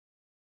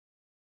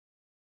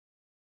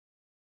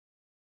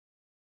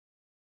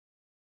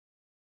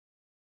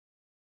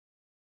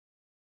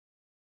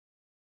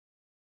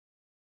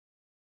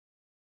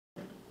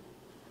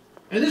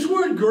And this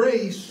word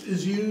grace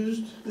is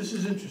used, this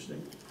is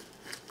interesting,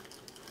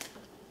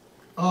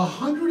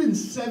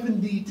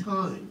 170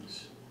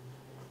 times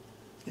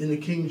in the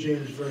King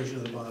James Version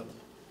of the Bible.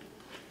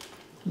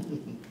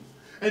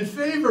 And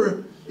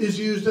favor is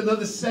used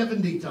another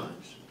 70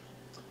 times.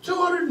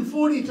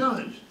 240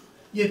 times.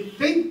 You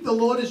think the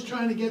Lord is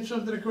trying to get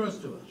something across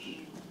to us.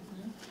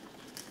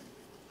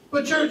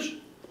 But church,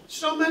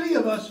 so many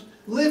of us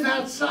live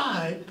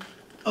outside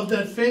of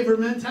that favor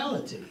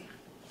mentality.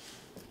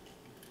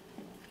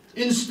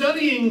 In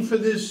studying for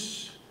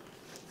this,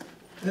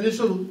 and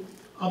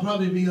I'll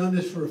probably be on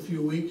this for a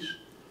few weeks,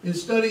 in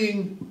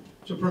studying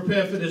to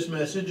prepare for this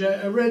message,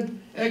 I read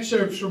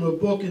excerpts from a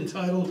book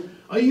entitled,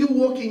 Are You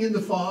Walking in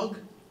the Fog?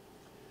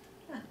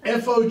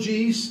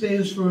 FOG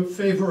stands for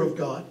Favor of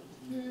God.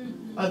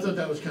 I thought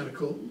that was kind of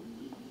cool.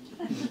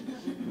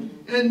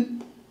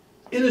 And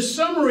in a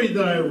summary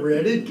that I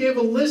read, it gave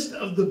a list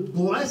of the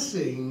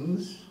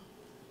blessings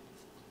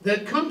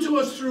that come to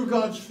us through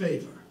God's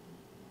favor.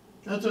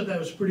 I thought that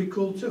was pretty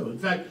cool too. In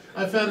fact,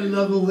 I found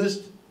another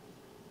list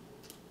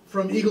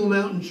from Eagle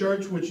Mountain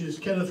Church, which is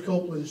Kenneth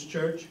Copeland's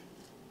church.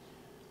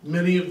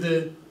 Many of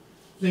the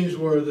things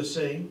were the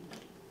same.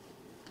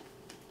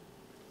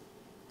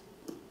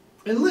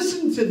 And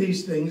listen to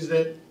these things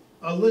that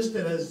are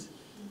listed as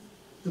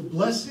the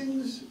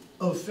blessings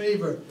of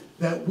favor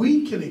that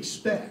we can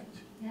expect.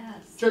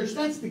 Yes. Church,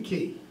 that's the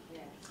key.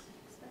 Yes.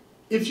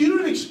 If you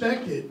don't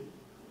expect it,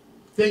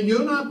 then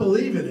you're not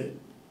believing it.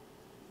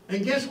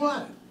 And guess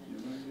what?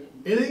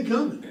 It ain't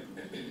coming.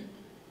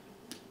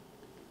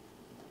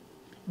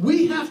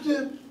 We have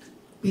to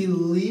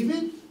believe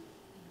it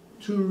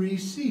to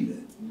receive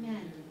it.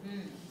 Amen.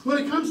 When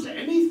it comes to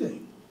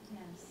anything.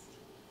 Yes.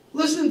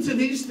 Listen to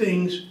these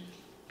things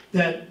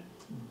that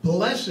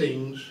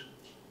blessings,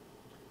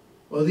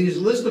 or these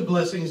list of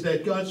blessings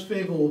that God's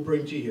favor will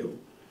bring to you.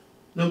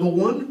 Number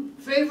one,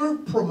 favor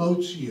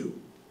promotes you.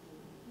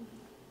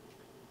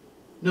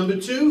 Number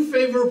two,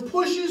 favor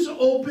pushes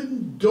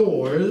open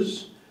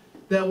doors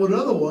that would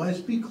otherwise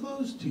be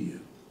closed to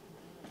you.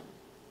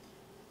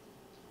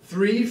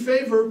 3,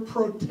 favor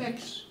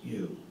protects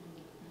you.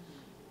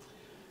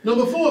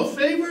 Number 4,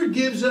 favor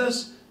gives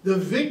us the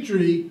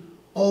victory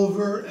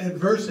over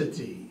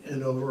adversity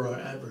and over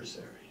our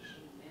adversaries.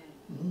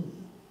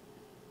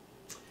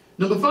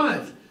 Number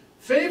 5,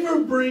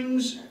 favor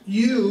brings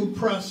you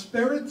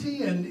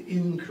prosperity and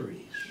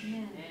increase.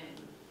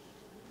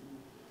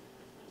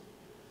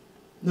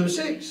 Number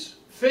 6,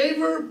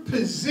 favor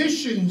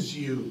positions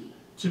you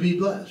to be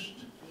blessed.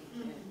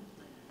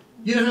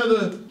 You know how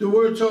the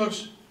word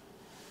talks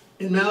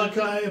in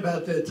Malachi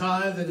about the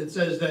tithe, and it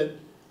says that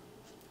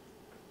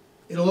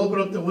it'll open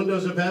up the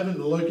windows of heaven and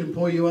the Lord can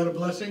pour you out a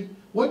blessing?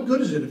 What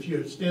good is it if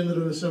you're standing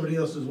under somebody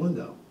else's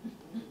window?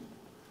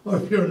 Or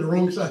if you're on the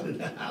wrong side of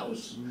the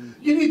house?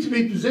 You need to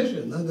be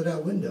positioned under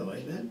that window,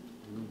 amen?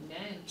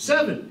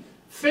 7,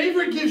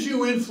 favor gives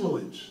you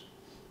influence.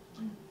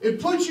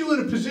 It puts you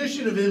in a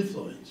position of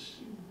influence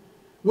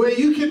where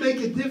you can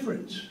make a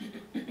difference.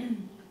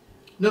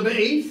 Number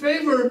 8,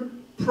 favor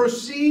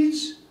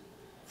proceeds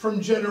from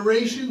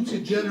generation to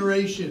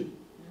generation.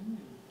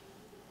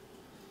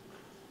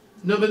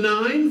 Number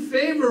 9,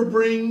 favor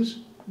brings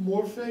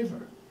more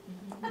favor.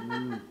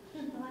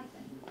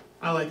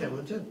 I like that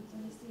one too.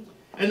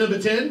 And number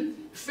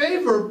 10,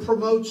 favor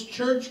promotes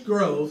church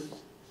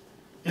growth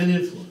and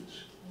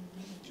influence.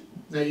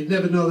 Now you'd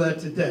never know that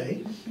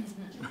today.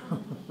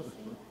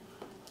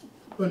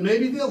 But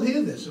maybe they'll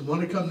hear this and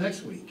want to come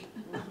next week.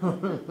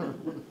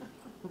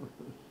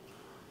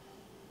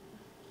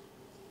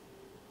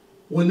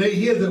 When they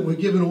hear that we're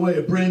giving away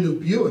a brand new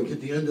Buick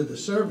at the end of the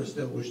service,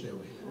 they'll wish they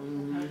were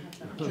here.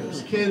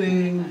 Just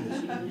kidding.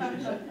 Just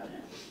kidding.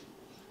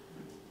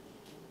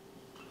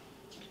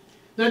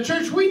 Now,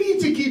 church, we need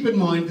to keep in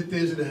mind that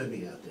there's an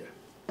enemy out there.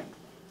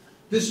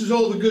 This is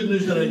all the good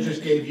news that I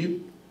just gave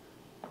you.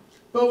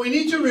 But we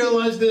need to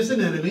realize there's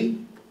an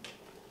enemy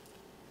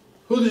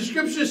who the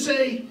scriptures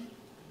say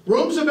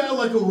roams about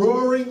like a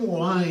roaring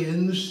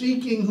lion,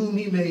 seeking whom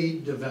he may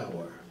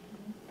devour.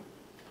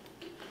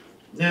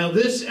 Now,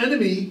 this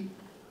enemy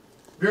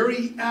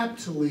very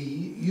aptly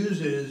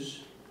uses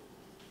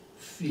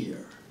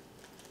fear.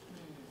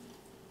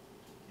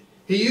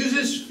 He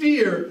uses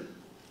fear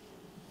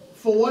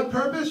for what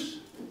purpose?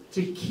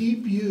 To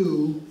keep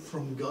you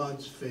from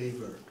God's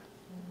favor.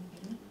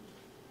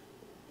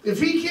 If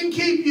he can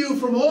keep you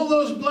from all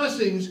those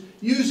blessings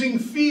using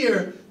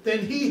fear,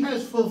 then he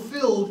has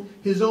fulfilled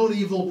his own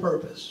evil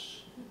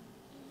purpose.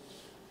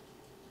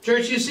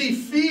 Church, you see,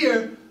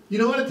 fear, you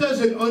know what it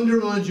does? It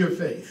undermines your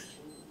faith.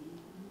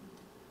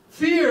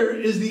 Fear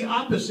is the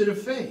opposite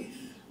of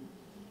faith.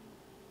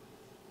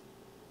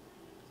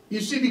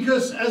 You see,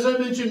 because as I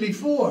mentioned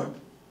before,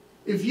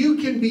 if you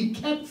can be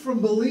kept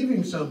from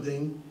believing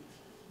something,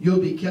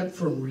 you'll be kept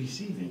from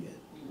receiving it.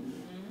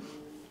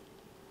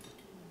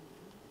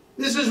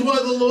 This is why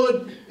the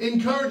Lord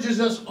encourages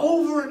us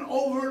over and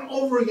over and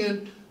over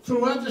again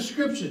throughout the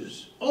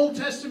scriptures, Old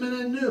Testament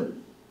and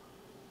New,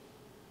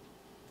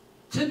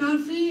 to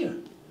not fear.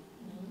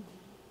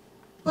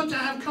 but to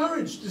have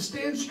courage, to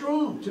stand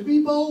strong, to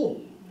be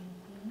bold.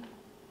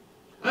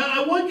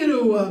 I want you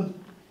to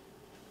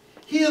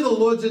hear the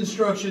Lord's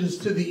instructions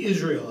to the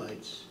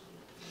Israelites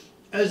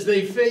as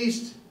they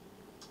faced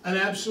an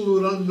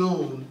absolute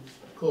unknown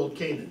called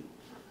Canaan.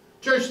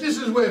 Church, this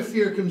is where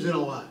fear comes in a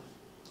lot,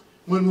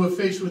 when we're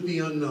faced with the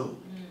unknown.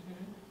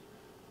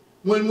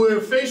 When we're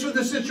faced with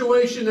a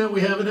situation that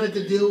we haven't had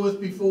to deal with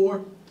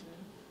before,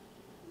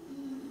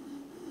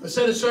 a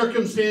set of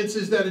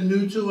circumstances that are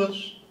new to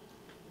us,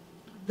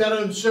 that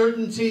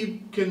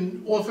uncertainty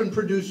can often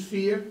produce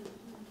fear,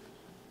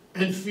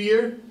 and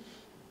fear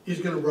is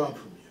going to rob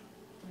from you.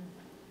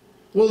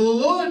 Well, the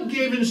Lord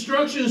gave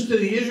instructions to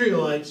the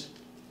Israelites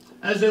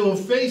as they were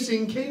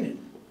facing Canaan.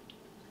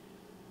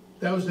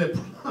 That was their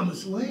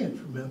promised land,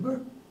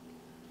 remember?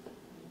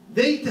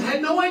 They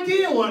had no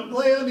idea what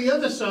lay on the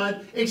other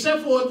side,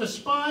 except for what the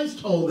spies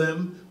told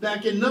them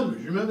back in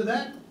Numbers. Remember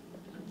that?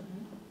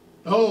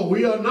 Oh,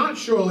 we are not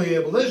surely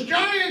able. There's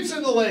giants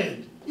in the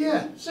land.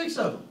 Yeah, 6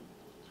 of them.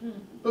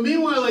 But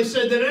meanwhile, they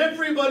said that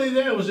everybody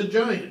there was a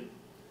giant.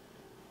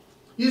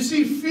 You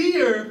see,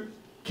 fear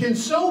can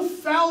so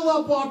foul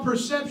up our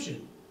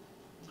perception,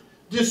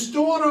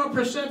 distort our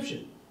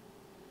perception.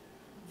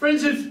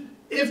 Friends,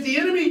 if the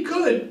enemy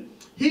could,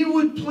 he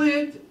would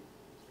plant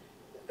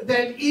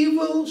that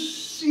evil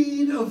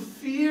seed of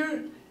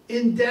fear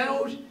and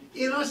doubt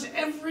in us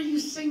every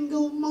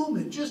single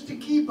moment, just to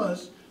keep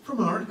us from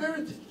our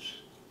inheritance.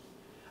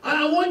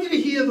 I want you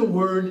to hear the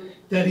word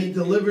that he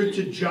delivered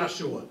to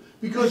Joshua,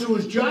 because it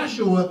was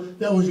Joshua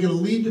that was going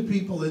to lead the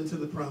people into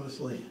the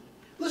promised land.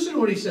 Listen to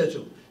what he said to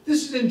them.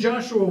 This is in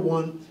Joshua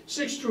 1,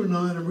 6 through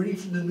 9. I'm reading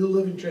from the New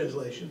Living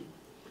Translation.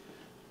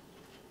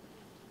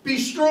 Be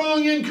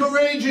strong and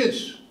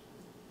courageous.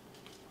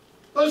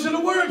 Those are the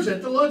words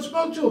that the Lord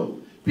spoke to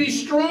him. Be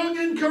strong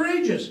and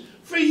courageous,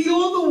 for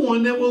you're the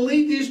one that will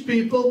lead these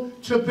people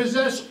to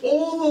possess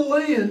all the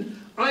land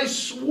I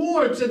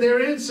swore to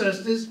their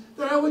ancestors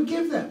that I would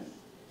give them.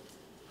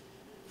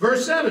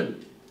 Verse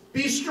 7,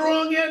 be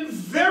strong and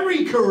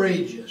very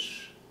courageous.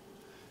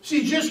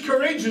 See, just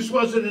courageous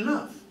wasn't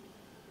enough.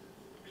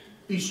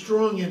 Be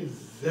strong and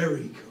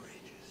very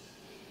courageous.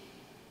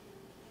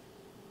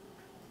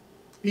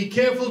 Be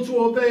careful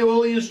to obey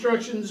all the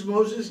instructions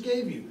Moses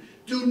gave you.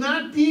 Do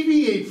not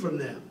deviate from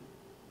them,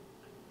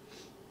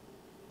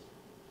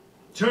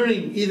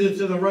 turning either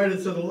to the right or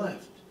to the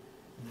left.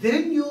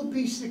 Then you'll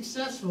be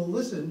successful,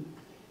 listen,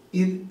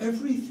 in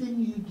everything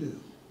you do.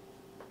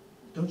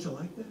 Don't you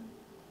like that?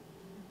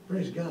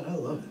 Praise God, I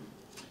love it.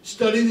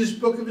 Study this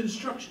book of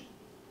instruction,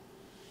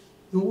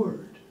 the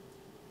Word.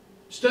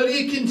 Study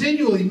it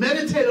continually.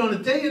 Meditate on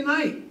it day and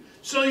night,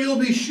 so you'll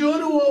be sure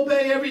to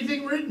obey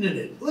everything written in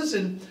it.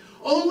 Listen,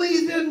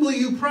 only then will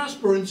you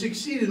prosper and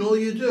succeed in all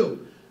you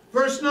do.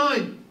 Verse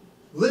 9,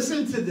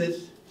 listen to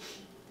this.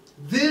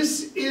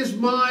 This is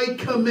my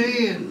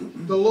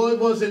command. The Lord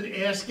wasn't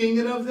asking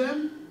it of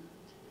them.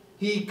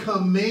 He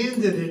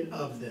commanded it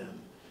of them.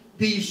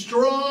 Be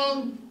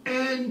strong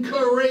and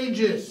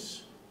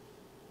courageous.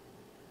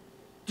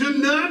 Do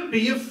not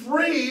be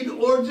afraid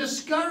or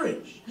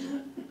discouraged.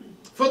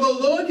 For the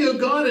Lord your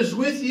God is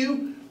with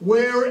you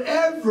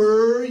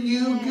wherever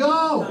you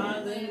go.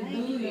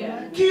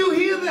 Hallelujah. Do you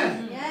hear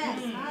that?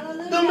 Yes.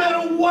 Hallelujah. No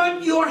matter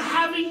what you're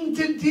having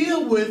to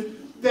deal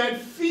with, that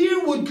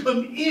fear would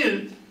come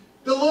in.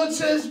 The Lord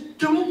says,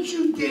 don't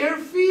you dare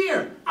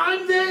fear.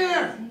 I'm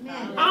there.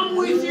 Amen. I'm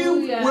with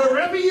you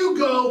wherever you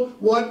go,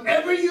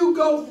 whatever you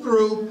go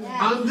through,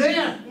 I'm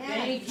there.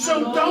 Yes.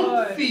 So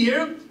don't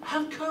fear,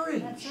 have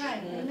courage. That's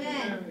right.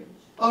 Amen.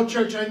 Oh,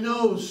 church, I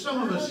know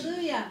some of us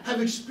Hallelujah.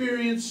 have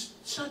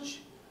experienced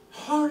such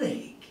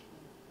heartache.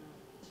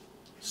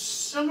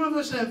 Some of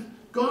us have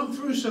gone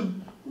through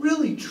some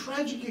really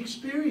tragic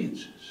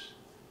experiences.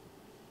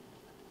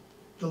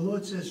 The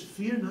Lord says,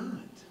 fear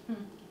not.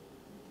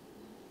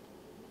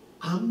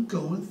 I'm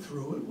going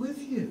through it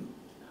with you.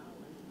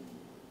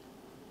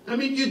 I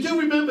mean, you do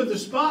remember the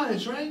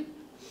spies, right?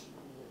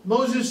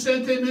 Moses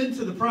sent them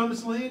into the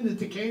promised land,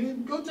 into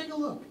Canaan. Go take a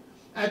look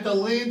at the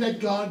land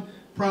that God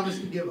promised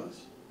to give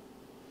us.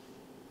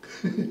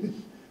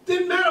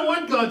 Didn't matter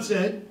what God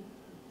said.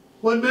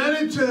 What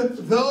mattered to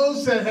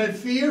those that had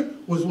fear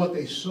was what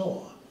they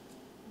saw.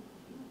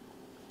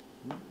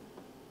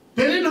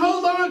 They didn't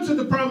hold on to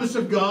the promise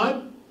of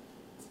God.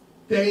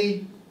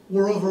 They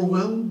were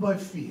overwhelmed by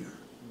fear.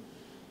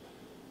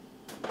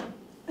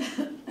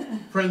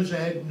 Friends, I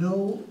had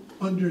no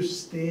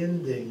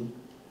understanding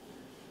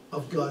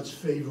of God's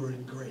favor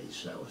and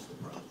grace. That was the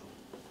problem.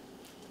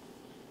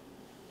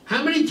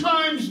 How many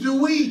times do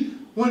we,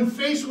 when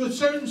faced with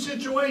certain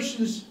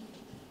situations,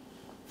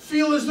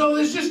 feel as though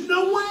there's just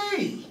no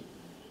way?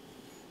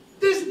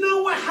 There's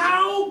no way.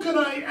 How could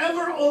I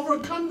ever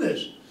overcome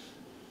this?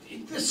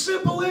 The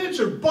simple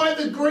answer, by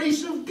the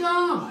grace of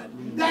God.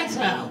 That's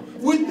how.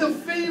 With the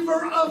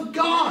favor of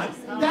God.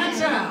 That's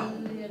how.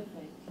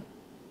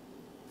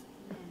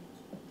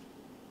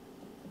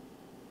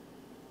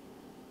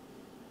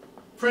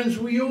 Friends,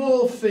 we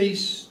all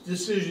face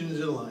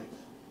decisions in life.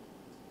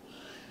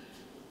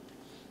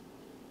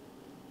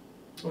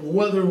 of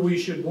whether we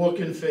should walk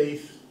in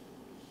faith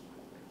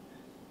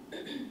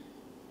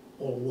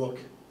or walk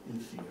in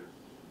fear.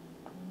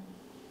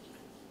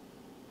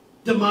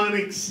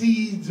 Demonic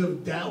seeds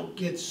of doubt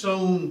get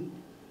sown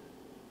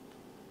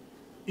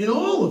in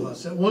all of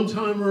us at one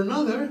time or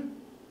another.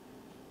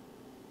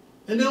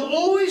 And they'll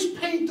always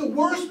paint the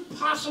worst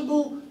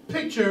possible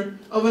picture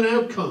of an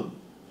outcome.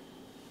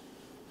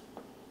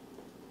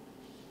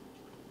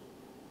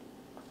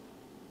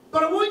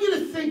 But I want you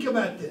to think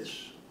about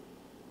this.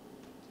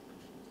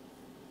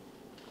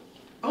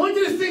 I want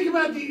you to think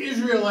about the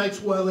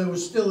Israelites while they were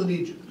still in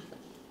Egypt.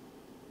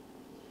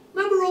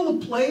 Remember all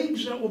the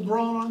plagues that were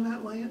brought on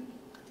that land?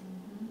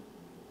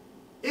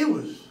 It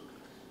was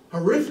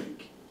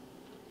horrific.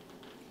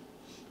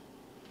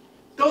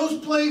 Those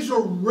plagues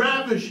were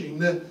ravishing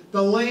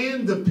the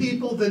land, the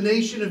people, the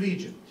nation of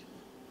Egypt.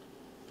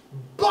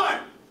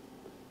 But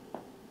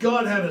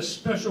God had a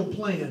special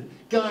plan.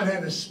 God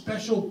had a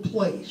special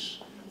place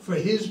for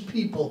his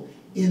people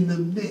in the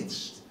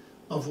midst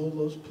of all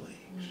those plagues.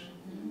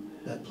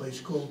 That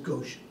place called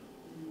Goshen.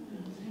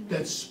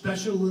 That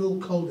special little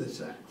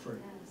cul-de-sac for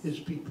his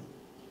people.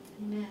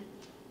 Amen.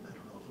 I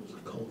don't know if it was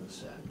a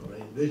cul-de-sac, but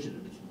I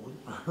envisioned it as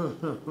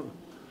one.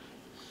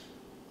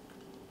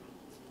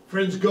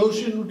 Friends,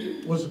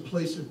 Goshen was a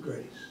place of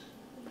grace.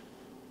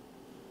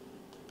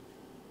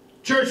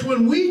 Church,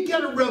 when we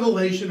get a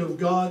revelation of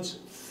God's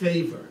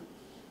favor,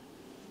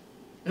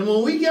 and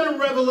when we get a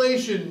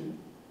revelation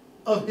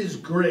of his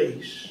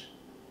grace,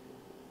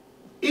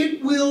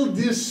 it will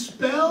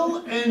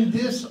dispel and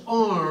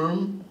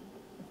disarm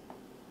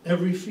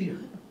every fear.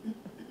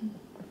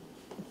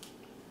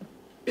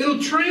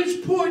 It'll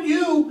transport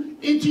you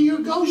into your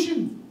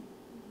Goshen.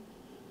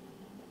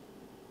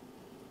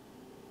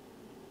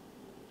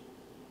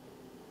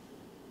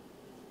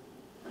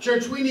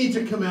 Church, we need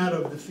to come out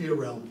of the fear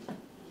realm.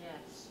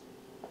 Yes.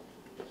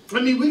 I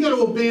mean, we got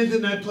to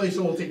abandon that place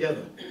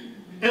altogether.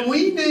 And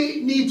we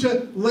need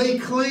to lay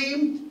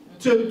claim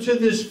to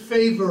this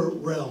favor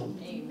realm.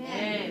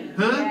 Amen.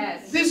 Huh?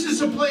 Yes. This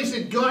is a place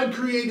that God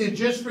created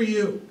just for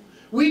you.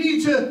 We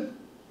need to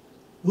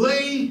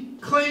lay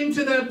claim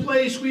to that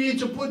place. We need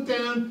to put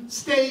down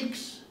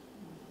stakes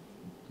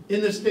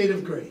in the state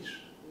of grace.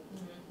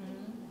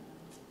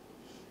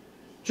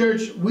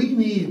 Church, we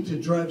need to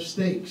drive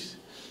stakes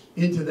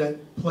into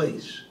that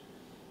place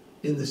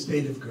in the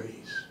state of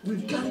grace.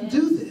 We've got to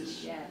do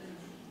this. Yes.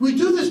 We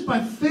do this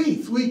by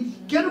faith. We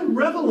get a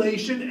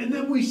revelation and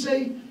then we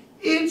say,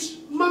 it's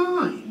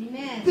mine.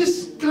 Amen.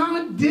 This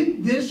God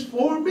did this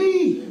for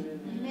me.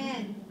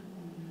 Amen.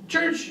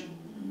 Church,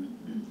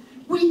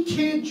 we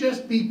can't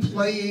just be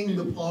playing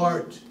the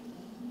part.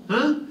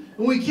 Huh?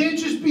 And we can't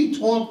just be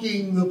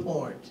talking the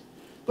part.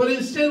 But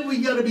instead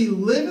we got to be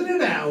living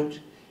it out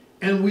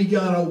and we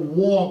got to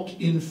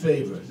walk in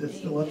favor. Is that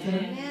still up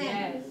there?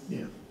 Yes.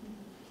 Yeah.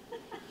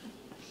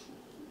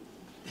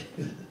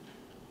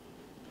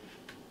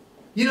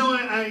 You know,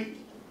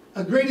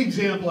 a great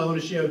example I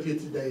want to share with you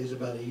today is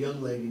about a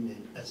young lady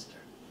named Esther.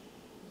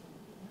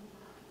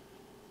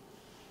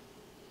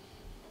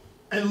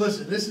 And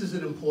listen, this is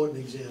an important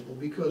example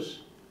because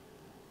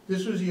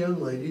this was a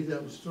young lady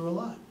that was through a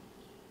lot.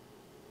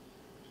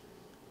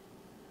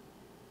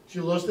 She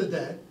lost a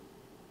dad.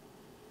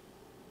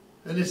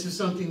 And this is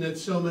something that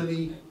so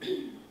many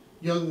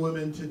young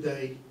women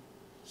today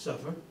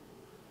suffer.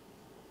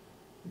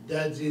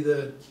 Dads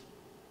either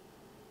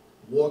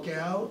walk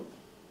out,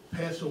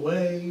 pass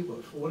away,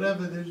 but for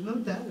whatever, there's no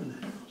dad in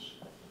the house.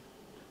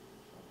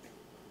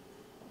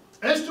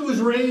 Esther was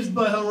raised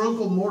by her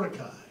uncle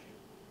Mordecai.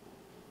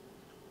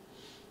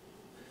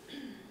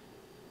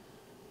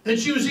 And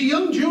she was a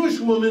young Jewish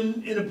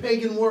woman in a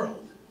pagan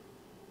world.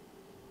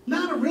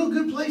 Not a real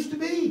good place to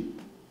be.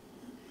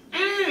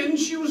 And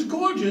she was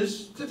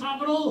gorgeous to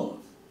top it all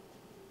off.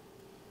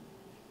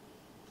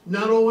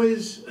 Not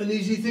always an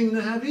easy thing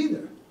to have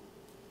either.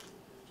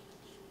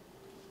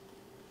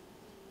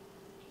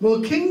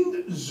 Well,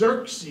 King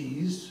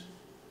Xerxes,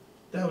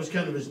 that was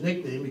kind of his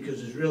nickname because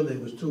his real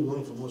name was too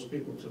long for most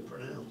people to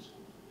pronounce.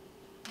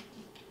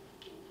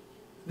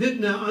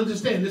 Now,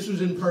 understand, this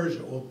was in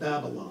Persia or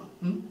Babylon.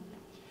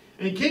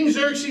 And King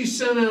Xerxes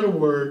sent out a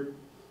word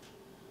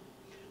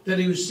that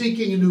he was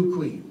seeking a new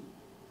queen.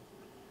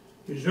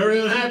 He was very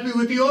unhappy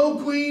with the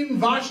old queen,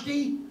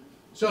 Vashti,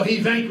 so he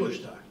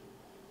vanquished her.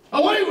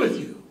 Away with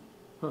you!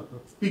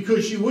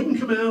 Because she wouldn't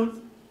come out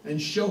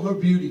and show her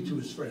beauty to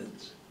his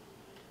friends.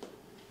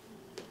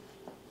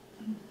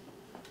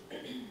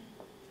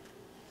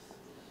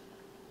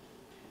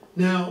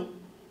 Now,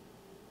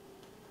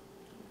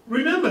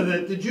 remember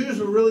that the Jews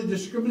were really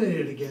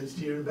discriminated against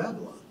here in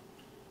Babylon.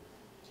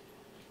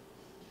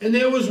 And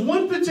there was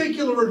one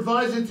particular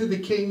advisor to the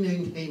king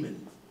named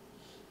Haman.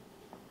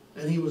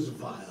 And he was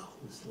vile,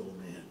 this little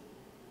man.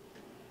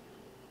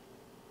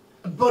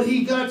 But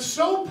he got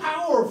so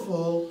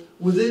powerful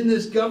within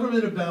this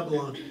government of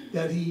Babylon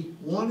that he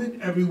wanted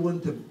everyone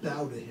to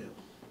bow to him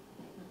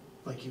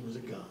like he was a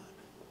god.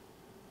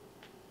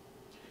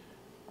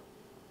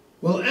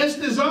 Well,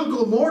 Esther's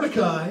uncle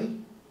Mordecai,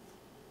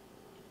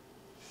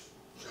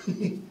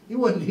 he He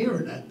wasn't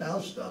hearing that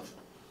bow stuff.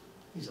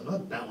 He said, I'm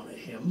not bowing to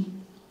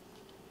him.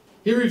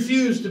 He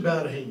refused to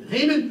bow to Haman.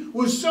 Haman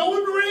was so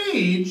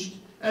enraged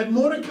at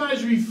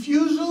Mordecai's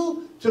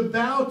refusal to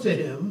bow to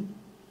him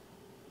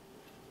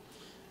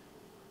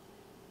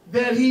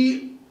that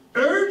he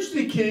urged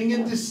the king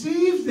and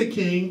deceived the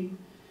king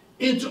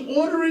into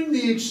ordering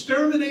the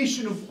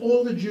extermination of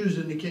all the Jews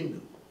in the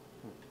kingdom.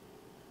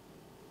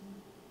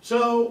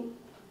 So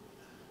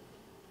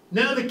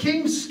now the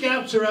king's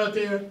scouts are out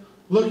there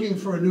looking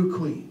for a new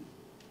queen.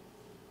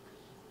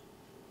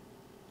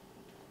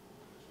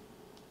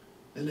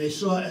 And they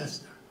saw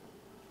Esther.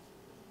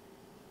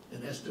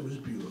 And Esther was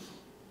beautiful.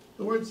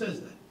 The word says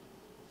that.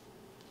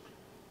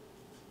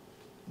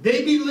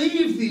 They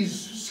believed, these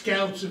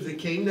scouts of the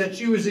king, that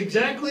she was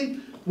exactly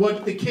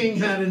what the king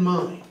had in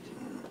mind.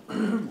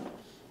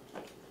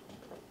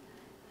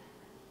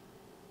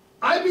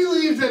 I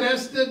believe that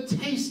Esther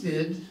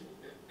tasted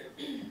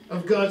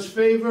of God's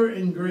favor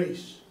and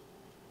grace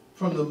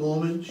from the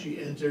moment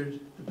she entered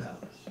the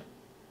palace.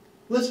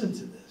 Listen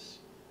to this.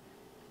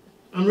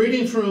 I'm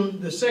reading from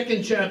the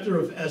 2nd chapter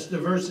of Esther,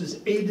 verses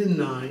 8 and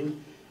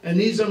 9, and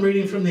these I'm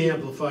reading from the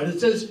Amplified.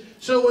 It says,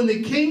 so when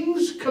the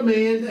king's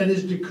command and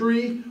his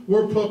decree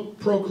were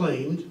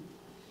proclaimed,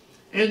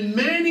 and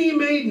many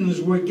maidens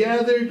were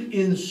gathered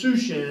in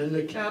Shushan,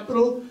 the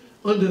capital,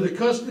 under the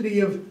custody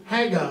of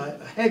Haggai,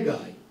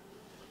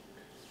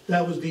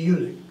 that was the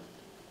eunuch.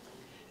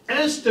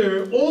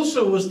 Esther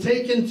also was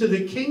taken to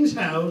the king's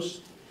house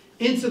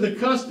into the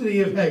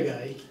custody of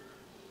Haggai,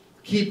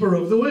 keeper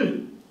of the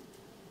women.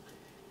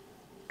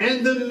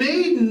 And the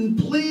maiden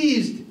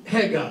pleased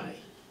Haggai,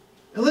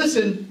 and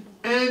listen,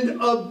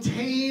 and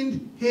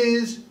obtained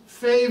his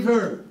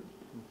favor.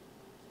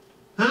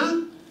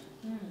 Huh?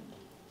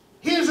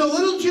 Here's a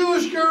little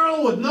Jewish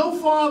girl with no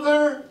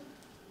father,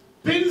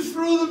 been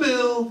through the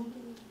mill,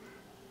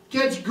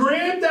 gets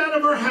grabbed out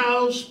of her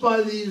house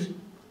by these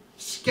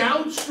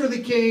scouts for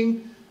the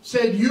king,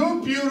 said,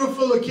 you're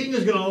beautiful, the king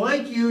is going to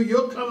like you,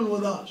 you're coming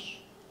with us.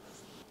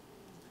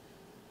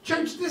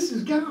 Church, this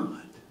is God.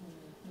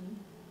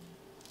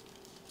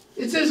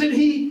 It says, and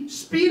he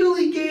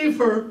speedily gave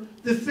her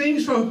the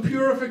things for her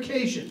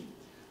purification.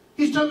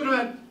 He's talking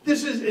about,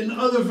 this is in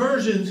other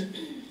versions,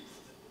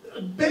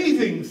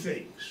 bathing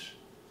things.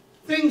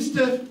 Things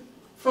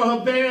for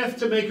her bath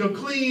to make her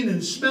clean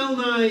and smell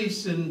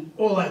nice and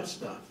all that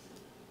stuff.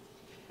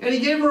 And he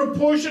gave her a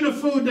portion of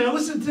food. Now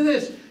listen to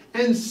this.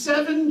 And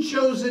 7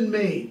 chosen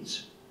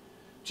maids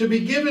to be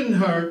given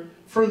her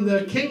from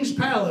the king's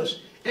palace.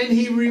 And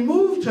he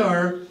removed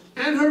her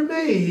and her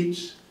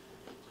maids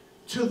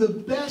to the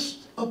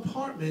best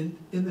apartment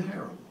in the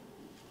harem.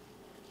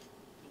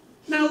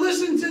 Now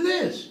listen to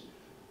this.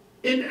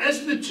 In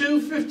Esther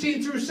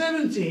 2:15 through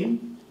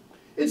 17,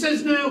 it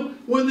says, now,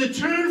 when the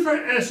turn for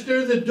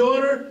Esther, the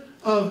daughter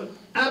of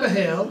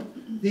Abihail,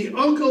 the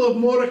uncle of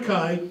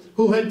Mordecai,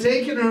 who had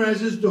taken her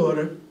as his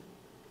daughter,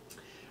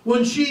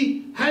 when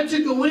she had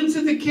to go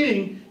into the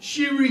king,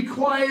 she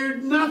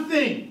required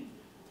nothing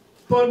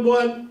but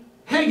what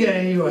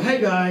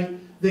Haggai,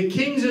 the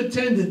king's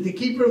attendant, the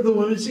keeper of the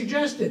women,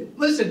 suggested.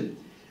 Listen,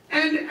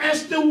 and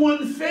Esther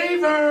won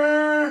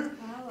favor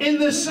in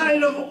the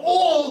sight of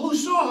all who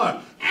saw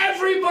her.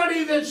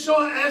 Everybody that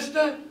saw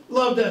Esther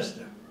loved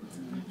Esther.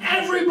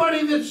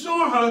 Everybody that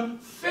saw her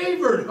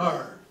favored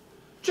her.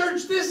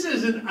 Church, this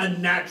isn't a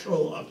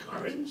natural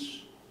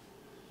occurrence.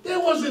 There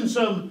wasn't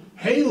some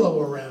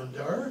halo around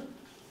her.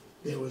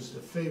 There was the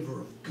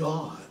favor of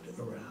God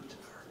around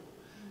her.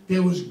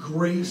 There was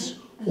grace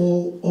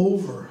all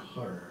over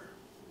her.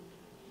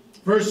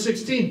 Verse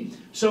 16.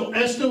 So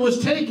Esther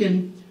was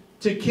taken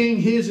to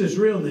King, here's his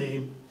real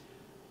name,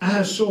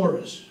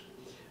 Ahasuerus.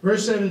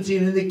 Verse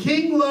 17. And the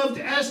king loved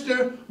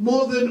Esther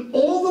more than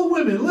all the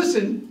women.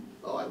 Listen.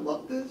 Oh, I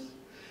love this.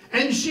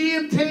 And she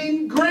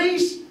obtained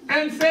grace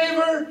and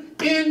favor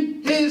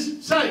in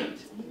his sight.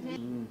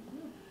 Amen.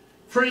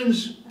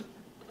 Friends,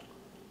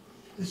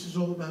 this is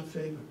all about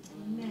favor.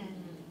 Amen.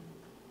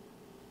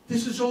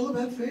 This is all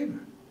about favor.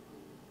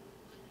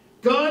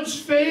 God's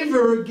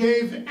favor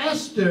gave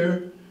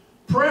Esther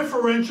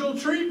preferential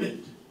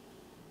treatment.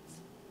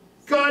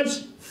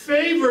 God's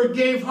favor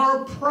gave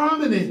her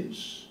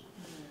prominence.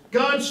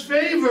 God's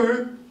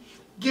favor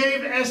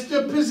gave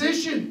Esther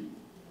position.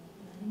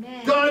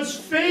 Amen. God's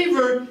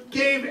favor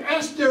gave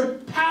Esther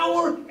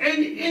power and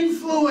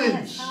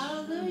influence. Yes,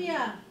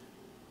 hallelujah.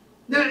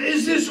 Now,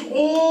 is this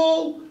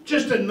all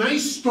just a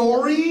nice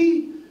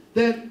story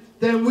that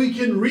we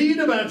can read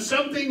about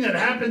something that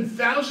happened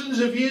thousands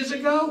of years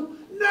ago?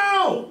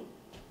 No.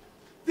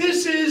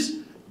 This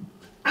is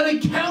an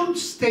account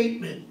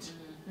statement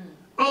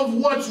of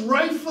what's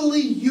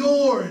rightfully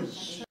yours.